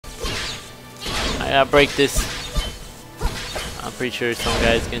gotta break this. I'm pretty sure some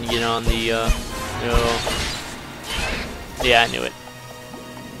guy's gonna get on the, no. Yeah, I knew it.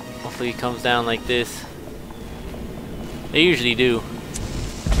 Hopefully he comes down like this. They usually do.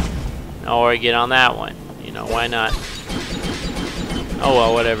 Or get on that one. You know, why not? Oh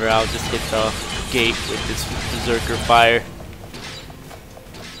well, whatever. I'll just hit the gate with this berserker fire.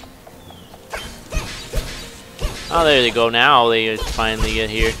 Oh, there they go. Now they finally get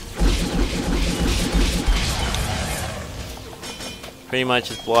here. Pretty much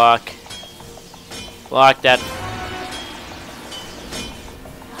just block that.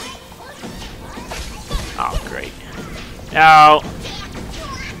 Oh, great. No!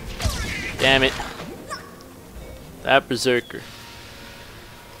 Damn it. That berserker.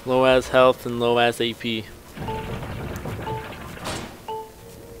 Low as health and low as AP.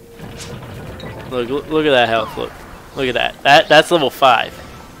 Look at that health. Look at that. That's level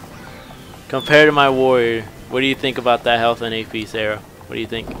 5. Compared to my warrior, what do you think about that health and AP, Sarah? What do you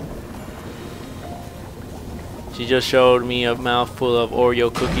think? She just showed me a mouthful of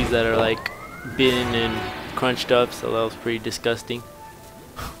Oreo cookies that are like bitten and crunched up, so that was pretty disgusting.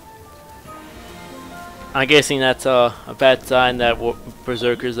 I'm guessing that's a bad sign that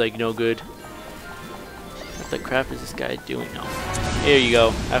berserker's like no good. What the crap is this guy doing now? Here you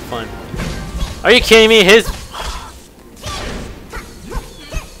go. Have fun. Are you kidding me? His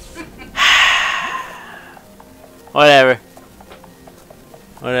whatever.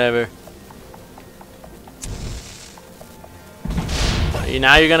 Whatever.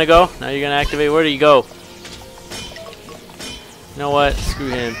 Now you're gonna go? Now you're gonna activate? Where do you go? You know what? Screw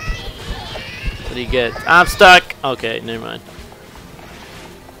him. What do you get? I'm stuck! Okay, never mind.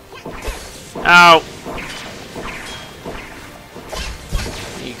 Ow!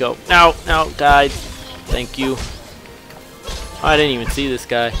 There you go. No, no, died. Thank you. Oh, I didn't even see this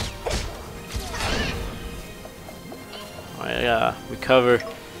guy. Alright, recover.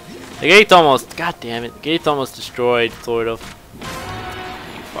 The gate's almost, god damn it, the gate's almost destroyed, sort of.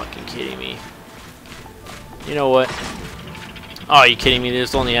 Are you fucking kidding me? You know what? Oh, are you kidding me?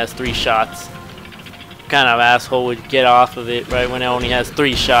 This only has 3 shots. What kind of asshole would get off of it right when it only has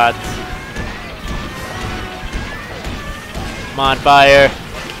 3 shots? Come on, fire.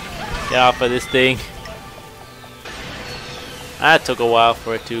 Get off of this thing. That took a while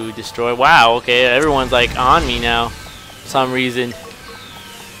for it to destroy. Wow, okay, everyone's like on me now. For some reason.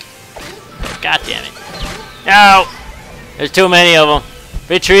 God damn it. No! There's too many of them.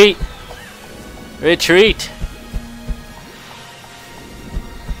 Retreat! Retreat!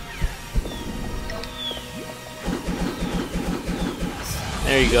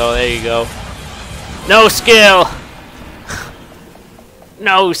 There you go, there you go. No skill!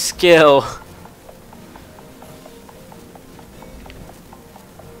 No skill!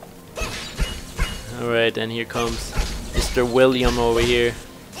 Alright, then here comes Mr. William over here.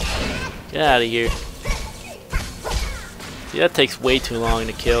 Get out of here. See, that takes way too long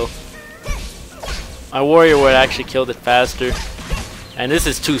to kill. My warrior would actually killed it faster. And this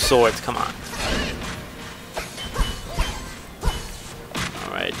is 2 swords, come on.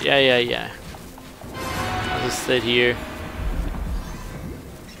 Alright, yeah. I'll just sit here.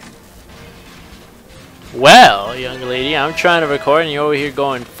 Well, young lady, I'm trying to record and you're over here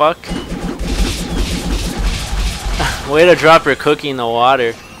going, fuck. Way to drop your cookie in the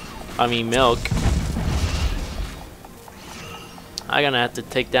water. I mean milk. I'm gonna have to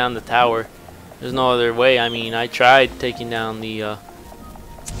take down the tower. There's no other way. I mean, I tried taking down the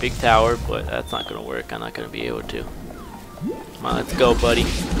big tower, but that's not gonna work. I'm not gonna be able to. Come on, let's go, buddy. Go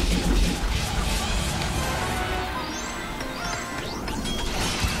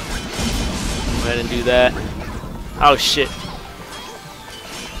ahead and do that. Oh shit.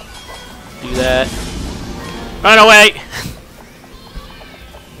 Do that. Run away!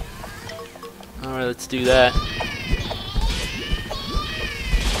 Alright, let's do that.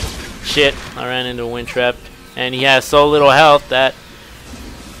 Shit, I ran into a wind trap. And he has so little health that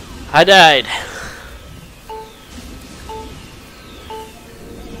I died.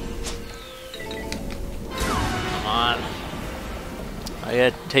 Come on. I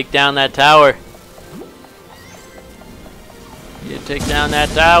gotta take down that tower. You gotta take down that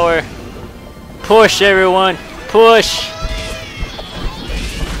tower. Push, everyone! Push!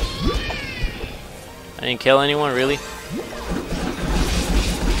 I didn't kill anyone, really?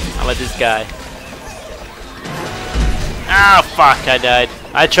 How about this guy? Ah, fuck, I died.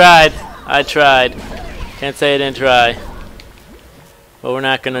 I tried. Can't say I didn't try. But we're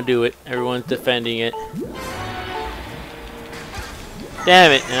not gonna do it. Everyone's defending it.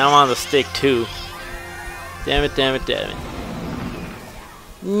 Damn it, and I'm on the stick too. Damn it.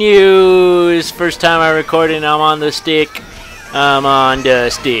 News! this is the first time I recorded and I'm on the stick. I'm on the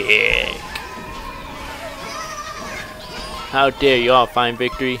stick. How dare you all find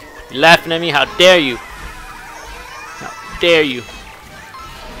victory? You're laughing at me? How dare you? How dare you?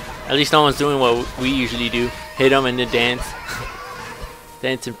 At least no one's doing what we usually do. Hit them and then dance.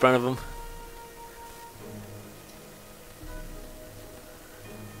 Dance in front of them.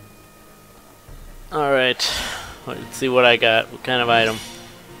 Alright. Let's see what I got. What kind of item?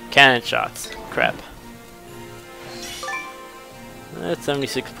 Cannon shots. Crap. That's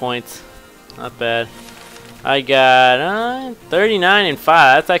 76 points. Not bad. I got 39 and 5.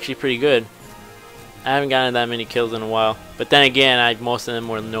 That's actually pretty good. I haven't gotten that many kills in a while. But then again, most of them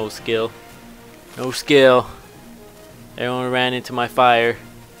were no skill. No skill. Everyone ran into my fire.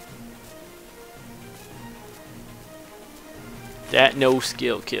 That no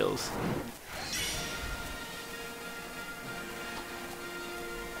skill kills.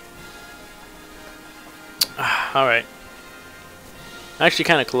 Alright. I'm actually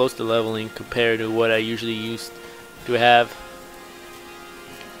kind of close to leveling compared to what I usually used to have.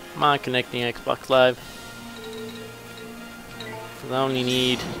 Come on, connecting Xbox Live. I only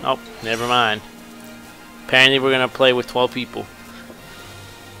need... Oh, never mind. Apparently we're going to play with 12 people.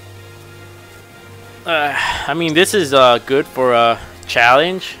 I mean, this is good for a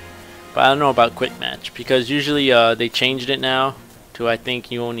challenge, but I don't know about quick match. Because usually they changed it now to, I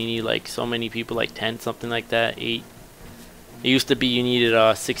think you only need like so many people, like 10, something like that, 8. It used to be you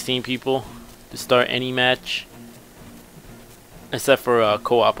needed 16 people to start any match. Except for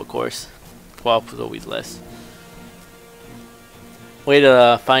co-op, of course. 12 was always less. Way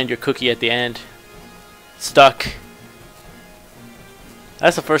to find your cookie at the end. Stuck.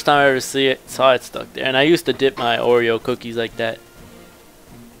 That's the first time I ever saw it stuck there. And I used to dip my Oreo cookies like that.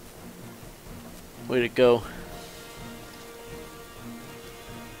 Way to go.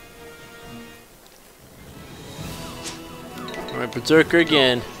 Alright, berserker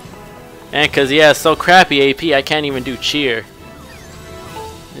again. And because he has so crappy AP, I can't even do cheer.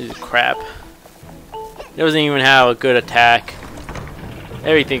 This is crap. He doesn't even have a good attack.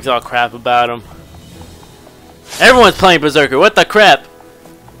 Everything's all crap about him. Everyone's playing berserker. What the crap?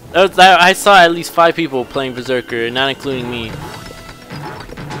 I saw at least 5 people playing berserker, not including me.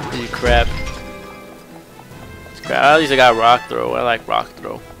 This is crap. It's crap. At least I got rock throw. I like rock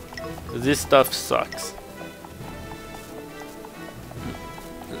throw. This stuff sucks.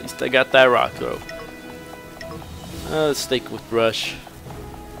 At least I got that rock throw. Let's stick with rush.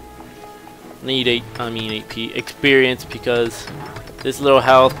 Need AP experience because this little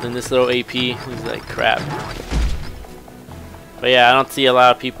health and this little AP is like crap. But yeah, I don't see a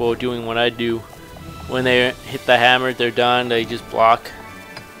lot of people doing what I do. When they hit the hammer, they're done. They just block,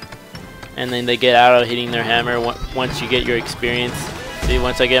 and then they get out of hitting their hammer. Once you get your experience, see,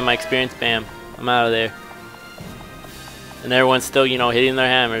 once I get my experience, bam, I'm out of there. And everyone's still, you know, hitting their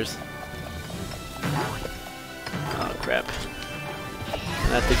hammers. Oh crap! I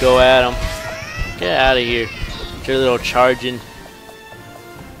have to go at them. Get out of here. Your little charging.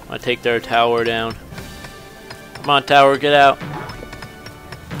 I'm gonna take their tower down. Come on, tower, get out.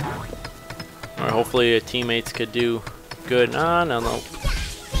 Or hopefully your teammates could do good. No.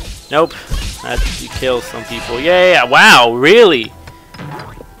 Nope. You kill some people. Yeah. Wow, really?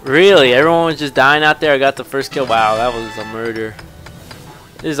 Really? Everyone was just dying out there. I got the first kill. Wow, that was a murder.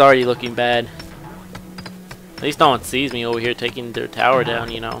 This is already looking bad. At least no one sees me over here taking their tower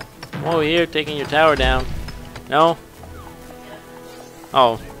down, you know. I'm over here taking your tower down. No?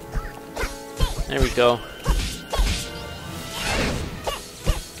 Oh. There we go.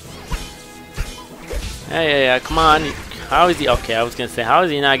 Yeah, come on. How is he? Okay, I was gonna say, how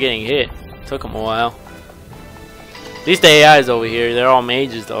is he not getting hit? Took him a while. At least the AIs over here, they're all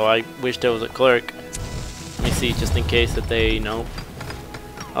mages though. I wish there was a cleric. Let me see, just in case that they, you know.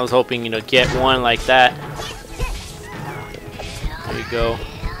 I was hoping, you know, get one like that. There we go.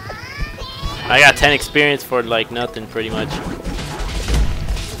 I got 10 experience for like nothing, pretty much.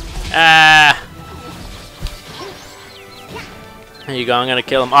 Ah! There you go, I'm gonna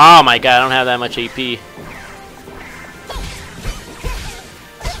kill him. Oh my god, I don't have that much AP.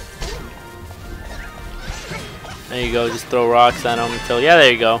 There you go, just throw rocks at him until, yeah,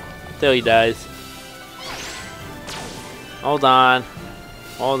 there you go. Until he dies. Hold on.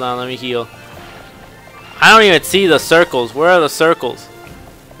 Hold on, let me heal. I don't even see the circles. Where are the circles?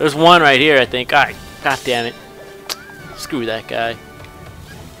 There's one right here, I think. Alright, god damn it. Screw that guy.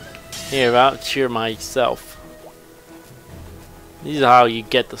 Here, I'll cheer myself. This is how you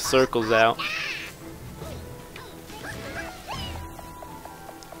get the circles out.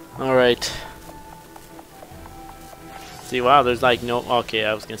 Alright. See, wow, there's like no... Okay,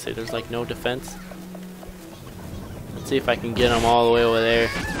 I was gonna say there's like no defense. Let's see if I can get him all the way over there.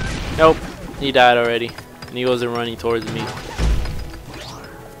 Nope, he died already. And he wasn't running towards me.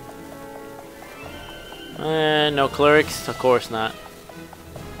 And no clerics? Of course not.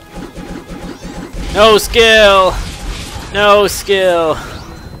 No skill! No skill!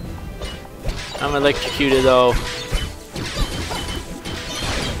 I'm electrocuted though.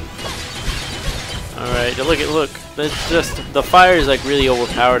 Alright, look. That's just... The fire is like really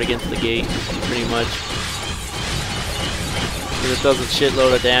overpowered against the gate. Pretty much. Because it does a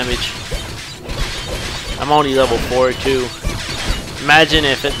shitload of damage. I'm only level 4 too. Imagine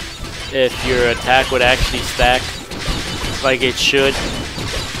if your attack would actually stack like it should.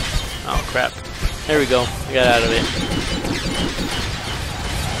 Oh crap. There we go. I got out of it.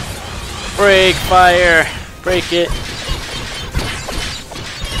 Break fire. Break it.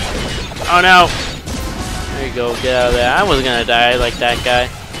 Oh no. There you go. Get out of there. I wasn't gonna die like that guy.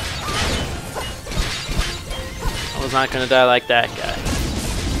 I was not gonna die like that guy.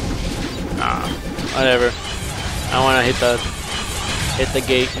 Ah, whatever. I wanna hit the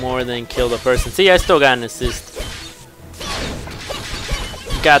gate more than kill the person. See, I still got an assist.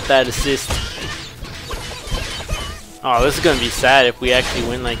 Got that assist. Oh, this is gonna be sad if we actually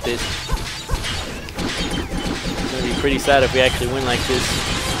win like this. It's gonna be pretty sad if we actually win like this.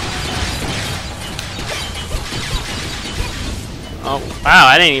 Oh, wow,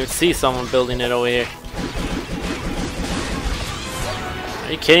 I didn't even see someone building it over here.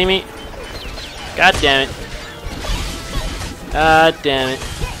 Are you kidding me? God damn it. God damn it.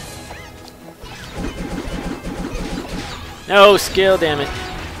 No skill, damn it.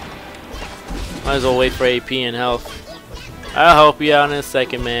 Might as well wait for AP and health. I'll help you out in a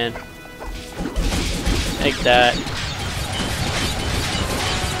second, man. Take that.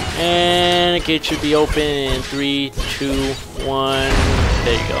 And the gate should be open in 3, 2, 1.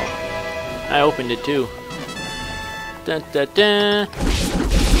 There you go. I opened it too. Dun, dun, dun.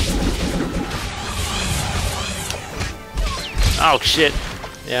 Oh shit.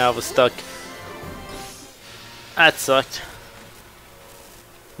 Yeah, I was stuck. That sucked.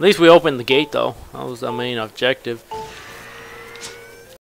 At least we opened the gate though. That was the main objective.